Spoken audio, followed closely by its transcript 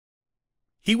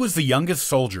He was the youngest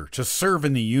soldier to serve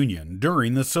in the Union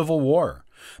during the Civil War,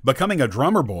 becoming a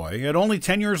drummer boy at only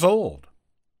 10 years old.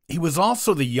 He was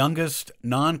also the youngest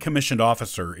non-commissioned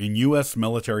officer in U.S.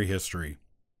 military history.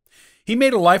 He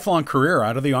made a lifelong career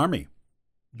out of the Army.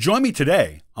 Join me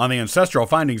today on the Ancestral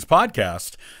Findings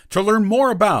Podcast to learn more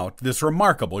about this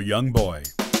remarkable young boy.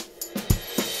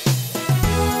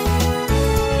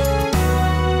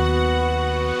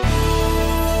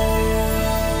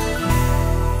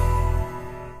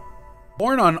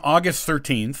 Born on August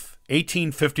 13th,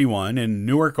 1851 in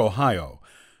Newark, Ohio,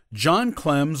 John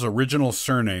Clem's original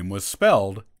surname was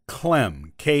spelled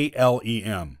Clem,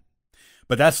 K-L-E-M.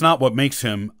 But that's not what makes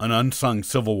him an unsung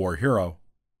Civil War hero.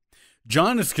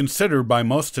 John is considered by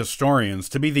most historians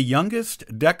to be the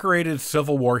youngest decorated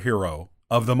Civil War hero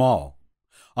of them all,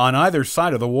 on either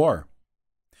side of the war.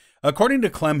 According to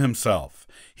Clem himself,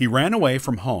 he ran away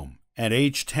from home at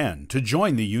age 10 to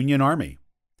join the Union Army,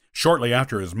 shortly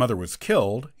after his mother was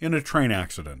killed in a train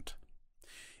accident.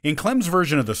 In Clem's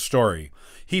version of the story,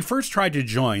 he first tried to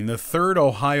join the 3rd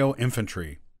Ohio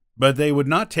Infantry, but they would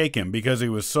not take him because he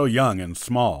was so young and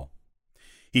small.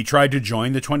 He tried to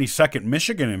join the 22nd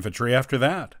Michigan Infantry after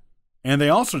that, and they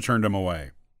also turned him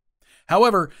away.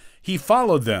 However, he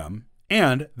followed them,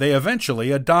 and they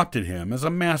eventually adopted him as a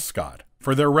mascot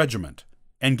for their regiment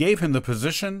and gave him the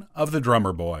position of the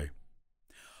drummer boy.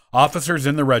 Officers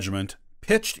in the regiment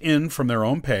pitched in from their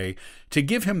own pay to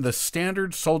give him the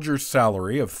standard soldier's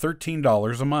salary of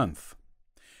 $13 a month.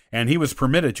 And he was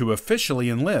permitted to officially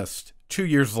enlist 2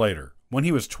 years later, when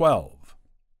he was 12.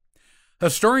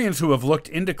 Historians who have looked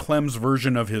into Clem's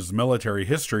version of his military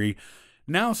history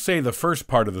now say the first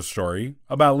part of the story,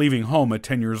 about leaving home at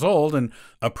 10 years old and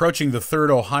approaching the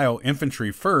 3rd Ohio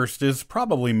Infantry first, is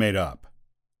probably made up.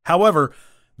 However,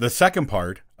 the second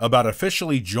part, about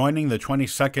officially joining the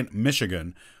 22nd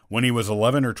Michigan when he was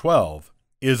 11 or 12,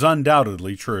 is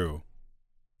undoubtedly true.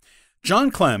 John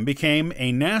Clem became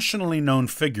a nationally known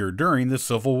figure during the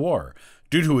Civil War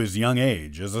due to his young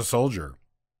age as a soldier.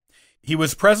 He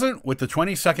was present with the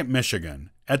 22nd Michigan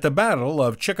at the Battle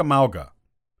of Chickamauga.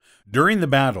 During the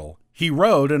battle, he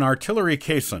rode an artillery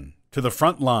caisson to the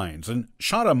front lines and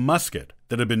shot a musket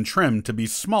that had been trimmed to be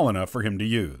small enough for him to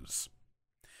use.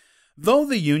 Though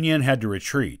the Union had to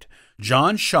retreat,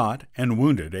 John shot and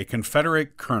wounded a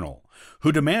Confederate colonel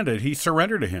who demanded he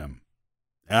surrender to him.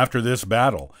 After this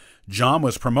battle, John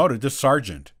was promoted to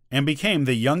sergeant and became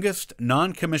the youngest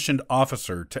non-commissioned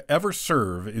officer to ever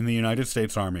serve in the United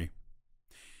States Army.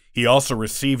 He also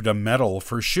received a medal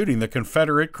for shooting the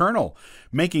Confederate colonel,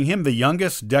 making him the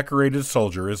youngest decorated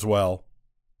soldier as well.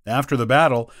 After the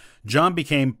battle, John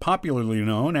became popularly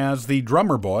known as the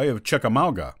drummer boy of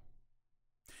Chickamauga.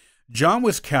 John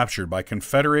was captured by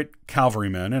Confederate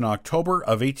cavalrymen in October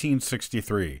of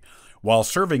 1863 while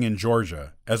serving in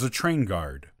Georgia as a train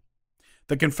guard.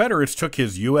 The Confederates took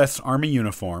his U.S. Army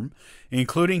uniform,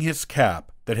 including his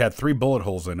cap that had 3 bullet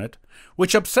holes in it,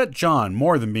 which upset John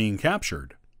more than being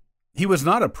captured. He was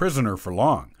not a prisoner for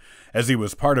long, as he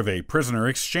was part of a prisoner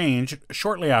exchange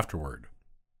shortly afterward.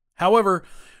 However,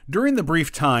 during the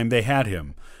brief time they had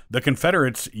him, the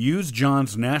Confederates used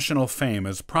John's national fame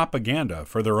as propaganda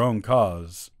for their own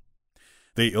cause.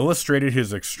 They illustrated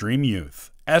his extreme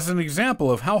youth as an example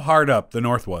of how hard up the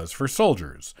North was for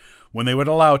soldiers when they would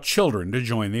allow children to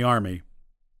join the Army.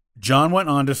 John went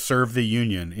on to serve the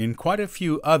Union in quite a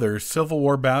few other Civil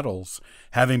War battles,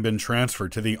 having been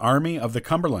transferred to the Army of the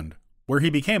Cumberland, where he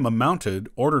became a mounted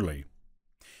orderly.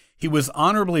 He was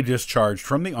honorably discharged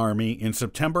from the Army in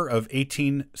September of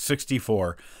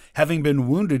 1864, having been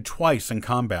wounded twice in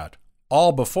combat,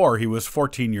 all before he was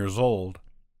 14 years old.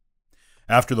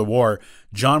 After the war,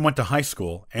 John went to high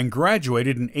school and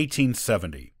graduated in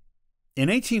 1870. In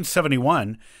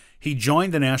 1871, he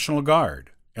joined the National Guard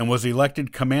and was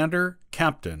elected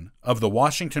Commander-Captain of the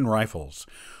Washington Rifles,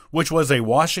 which was a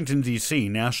Washington, D.C.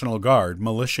 National Guard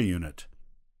militia unit.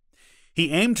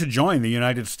 He aimed to join the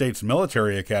United States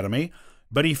Military Academy,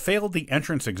 but he failed the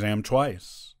entrance exam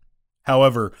twice.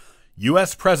 However,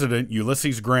 U.S. President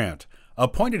Ulysses Grant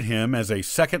appointed him as a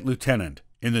second lieutenant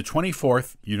in the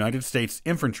 24th United States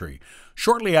Infantry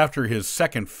shortly after his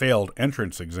second failed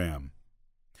entrance exam.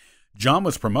 John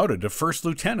was promoted to first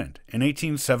lieutenant in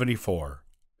 1874.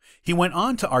 He went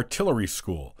on to artillery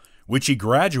school, which he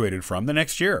graduated from the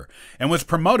next year, and was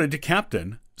promoted to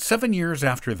captain 7 years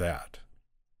after that.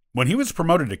 When he was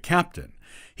promoted to captain,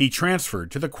 he transferred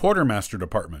to the quartermaster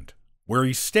department, where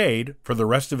he stayed for the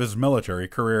rest of his military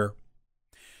career.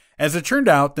 As it turned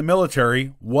out, the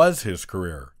military was his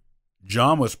career.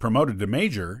 John was promoted to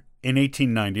major in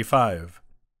 1895.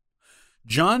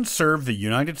 John served the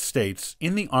United States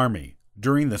in the Army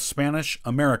during the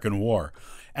Spanish-American War,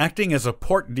 acting as a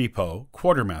port depot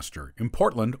quartermaster in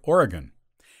Portland, Oregon,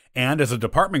 and as a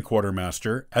department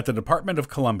quartermaster at the Department of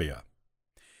Columbia.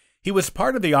 He was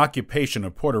part of the occupation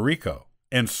of Puerto Rico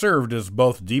and served as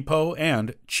both depot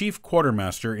and chief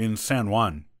quartermaster in San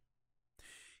Juan.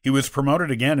 He was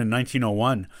promoted again in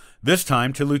 1901, this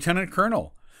time to lieutenant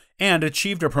colonel, and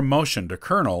achieved a promotion to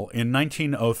colonel in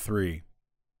 1903.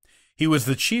 He was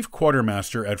the chief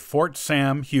quartermaster at Fort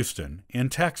Sam Houston in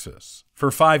Texas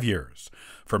for 5 years,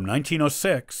 from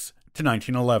 1906 to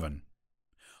 1911.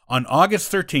 On August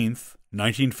 13,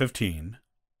 1915,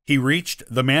 he reached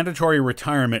the mandatory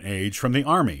retirement age from the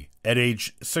Army at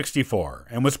age 64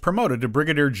 and was promoted to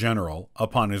brigadier general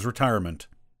upon his retirement.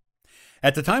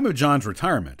 At the time of John's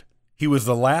retirement, he was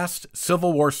the last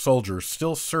Civil War soldier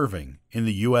still serving in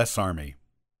the U.S. Army.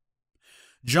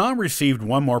 John received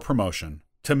one more promotion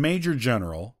to Major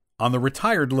General on the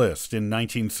retired list in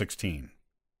 1916.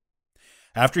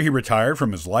 After he retired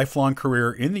from his lifelong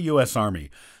career in the U.S. Army,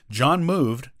 John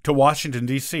moved to Washington,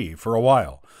 D.C. for a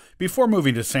while, before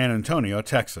moving to San Antonio,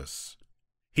 Texas.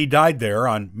 He died there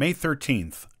on May 13,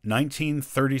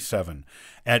 1937,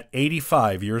 at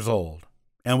 85 years old,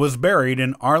 and was buried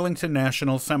in Arlington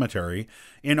National Cemetery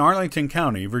in Arlington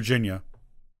County, Virginia.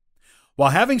 While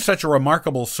having such a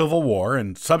remarkable Civil War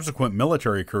and subsequent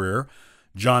military career,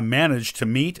 John managed to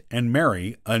meet and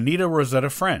marry Anita Rosetta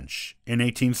French in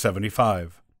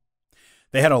 1875.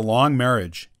 They had a long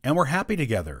marriage and were happy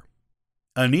together.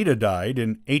 Anita died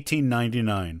in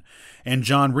 1899, and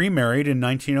John remarried in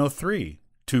 1903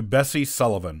 to Bessie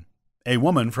Sullivan, a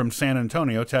woman from San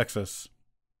Antonio, Texas.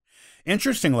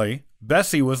 Interestingly,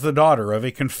 Bessie was the daughter of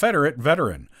a Confederate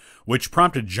veteran, which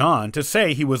prompted John to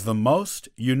say he was the most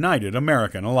united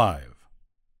American alive.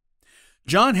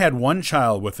 John had one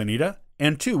child with Anita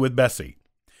and two with Bessie.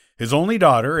 His only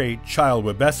daughter, a child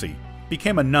with Bessie,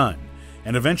 became a nun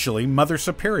and eventually Mother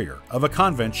Superior of a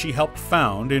convent she helped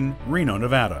found in Reno,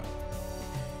 Nevada.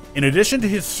 In addition to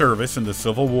his service in the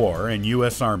Civil War and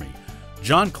U.S. Army,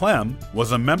 John Clem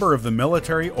was a member of the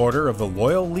Military Order of the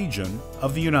Loyal Legion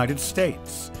of the United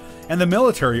States and the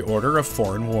Military Order of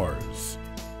Foreign Wars.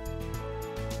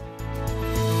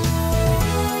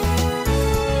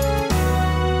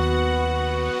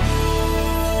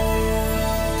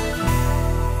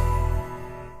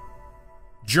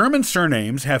 German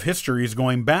surnames have histories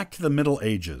going back to the Middle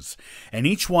Ages, and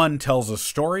each one tells a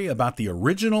story about the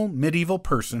original medieval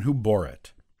person who bore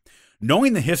it.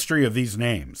 Knowing the history of these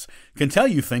names can tell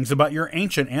you things about your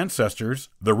ancient ancestors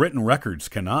the written records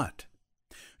cannot.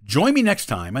 Join me next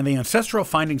time on the Ancestral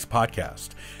Findings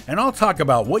Podcast, and I'll talk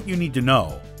about what you need to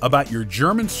know about your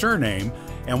German surname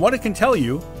and what it can tell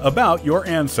you about your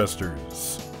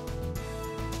ancestors.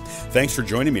 Thanks for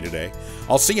joining me today.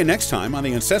 I'll see you next time on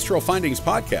the Ancestral Findings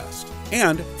Podcast.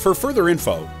 And for further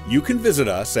info, you can visit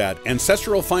us at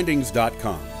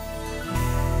ancestralfindings.com.